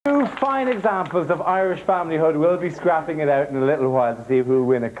fine examples of Irish familyhood. We'll be scrapping it out in a little while to see who will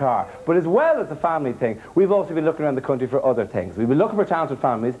win a car. But as well as the family thing, we've also been looking around the country for other things. We've been looking for talented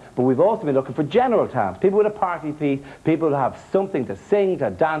families, but we've also been looking for general talent. People with a party piece, people who have something to sing,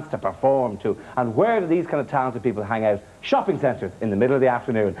 to dance, to perform to. And where do these kind of talented people hang out? Shopping centres in the middle of the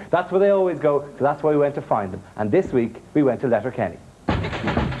afternoon. That's where they always go, so that's why we went to find them. And this week, we went to Letterkenny.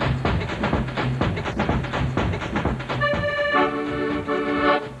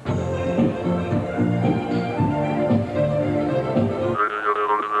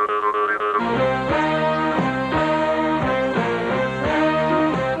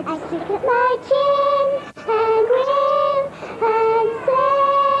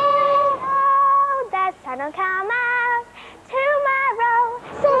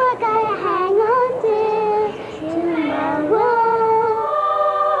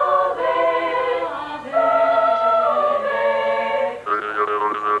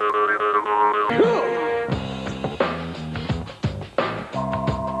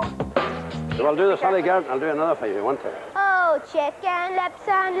 I'll do the Sally Garden. I'll do another for you if you want to. Oh, chicken, lips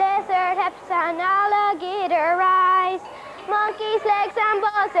and lizard, hips and alligator eyes, monkey's legs and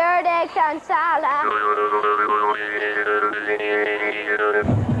buzzard eggs and salad.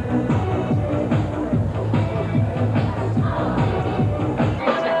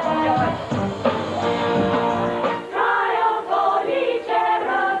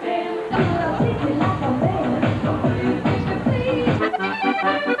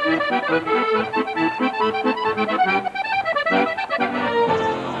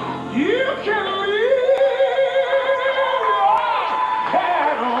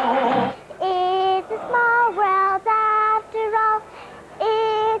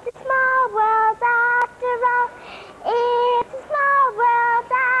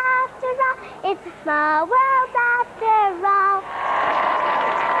 Small world after all.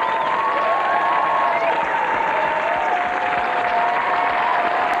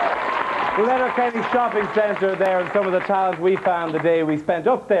 The Letterkenny Shopping Centre there, and some of the talent we found the day we spent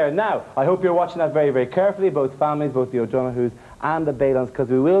up there. Now, I hope you're watching that very, very carefully, both families, both the O'Donohues and the Balons, because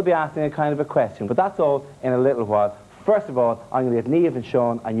we will be asking a kind of a question, but that's all in a little while. First of all, I'm going to get Niamh and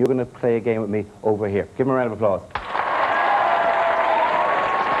Sean, and you're going to play a game with me over here. Give them a round of applause.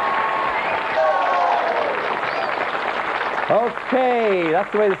 Okay,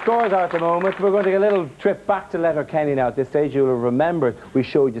 that's the way the scores are at the moment. We're going to take a little trip back to Letterkenny now. At this stage, you'll remember we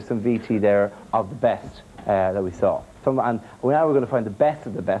showed you some VT there of the best that we saw. And now we're going to find the best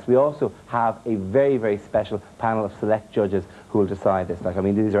of the best. We also have a very, very special panel of select judges who will decide this. Like, I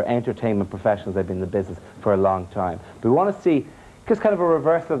mean, these are entertainment professionals. They've been in the business for a long time. But we want to see, just kind of a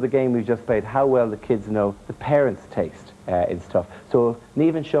reversal of the game we've just played, how well the kids know the parents' taste in stuff. So,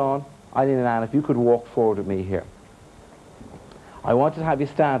 Niamh and Sean, Eileen and Anne, if you could walk forward with me here. I want to have you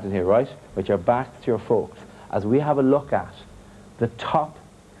standing here, right, with your backs to your folks, as we have a look at the top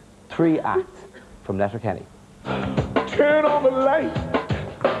 3 acts from Letterkenny. Turn on the light.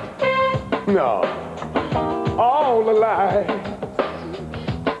 No. All the lights.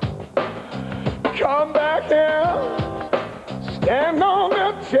 Come back here. Stand on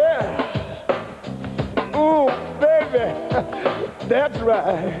the chair. Ooh, baby. That's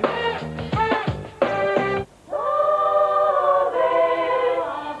right.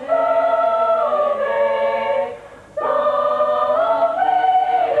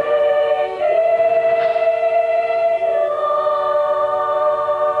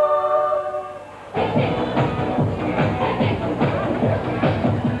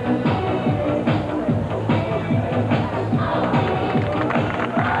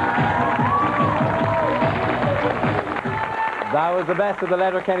 That was the best of the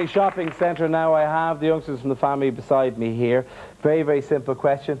Letterkenny Shopping Centre. Now I have the youngsters from the family beside me here. Very, very simple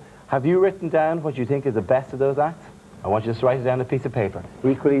question. Have you written down what you think is the best of those acts? I want you to write it down on a piece of paper.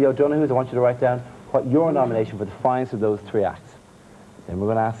 Equally, the O'Donohues, I want you to write down what your nomination for the finest of those 3 acts. Then we're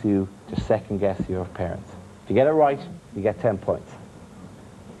going to ask you to second guess your parents. If you get it right, you get 10 points.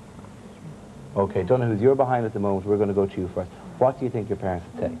 Okay, O'Donohues, you're behind at the moment. We're going to go to you first. What do you think your parents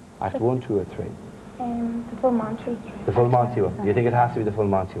would say? Act 1, 2 or 3? The full Monty. The full Monty one. You think it has to be the full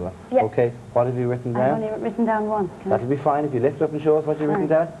Monty one? Yeah. Okay, what have you written down? I've only written down 1. That'll be fine if you lift up and show us what you've written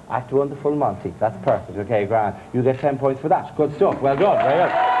down. Act 1, the full Monty. That's perfect. Okay, grand. You get 10 points for that. Good stuff. Well done. Very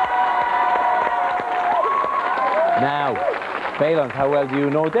good. Now, Balons, how well do you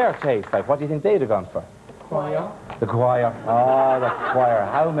know their taste? Like, what do you think they'd have gone for? Choir. The choir. Oh, the choir.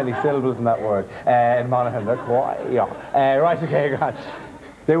 How many syllables in that word? In Monaghan, the choir. Right, okay, grand.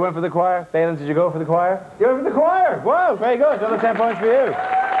 They went for the choir. Balons, did you go for the choir? You went for the choir. Wow, very good. Another 10 points for you.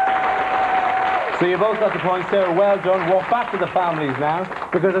 So you both got the points there. Well done. Walk back to the families now,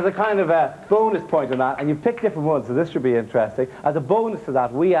 because there's a kind of a bonus point on that, and you picked different ones, so this should be interesting. As a bonus to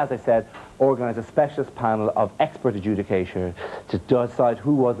that, we, as I said, organised a specialist panel of expert adjudication to decide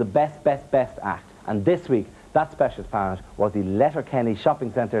who was the best act. And this week, that specialist panel was the Letterkenny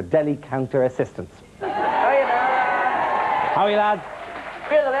Shopping Centre Deli Counter Assistants. How are you, Dara? How are you, lads?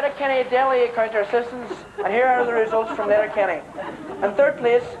 We're the Letterkenny Deli Counter Assistants, and here are the results from Letterkenny. In third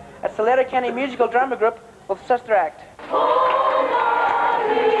place, it's the Letterkenny Musical Drama Group with Sister Act.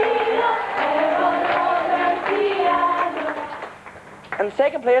 In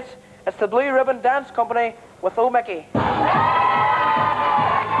second place, it's the Blue Ribbon Dance Company with O Mickey.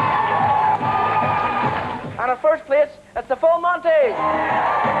 And in first place, it's the Full Monty.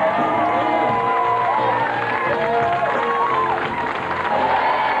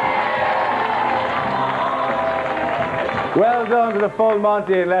 Well done to the Full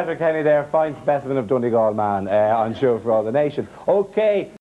Monty in Letterkenny there. Fine specimen of Donegal man on show for all the nation. Okay.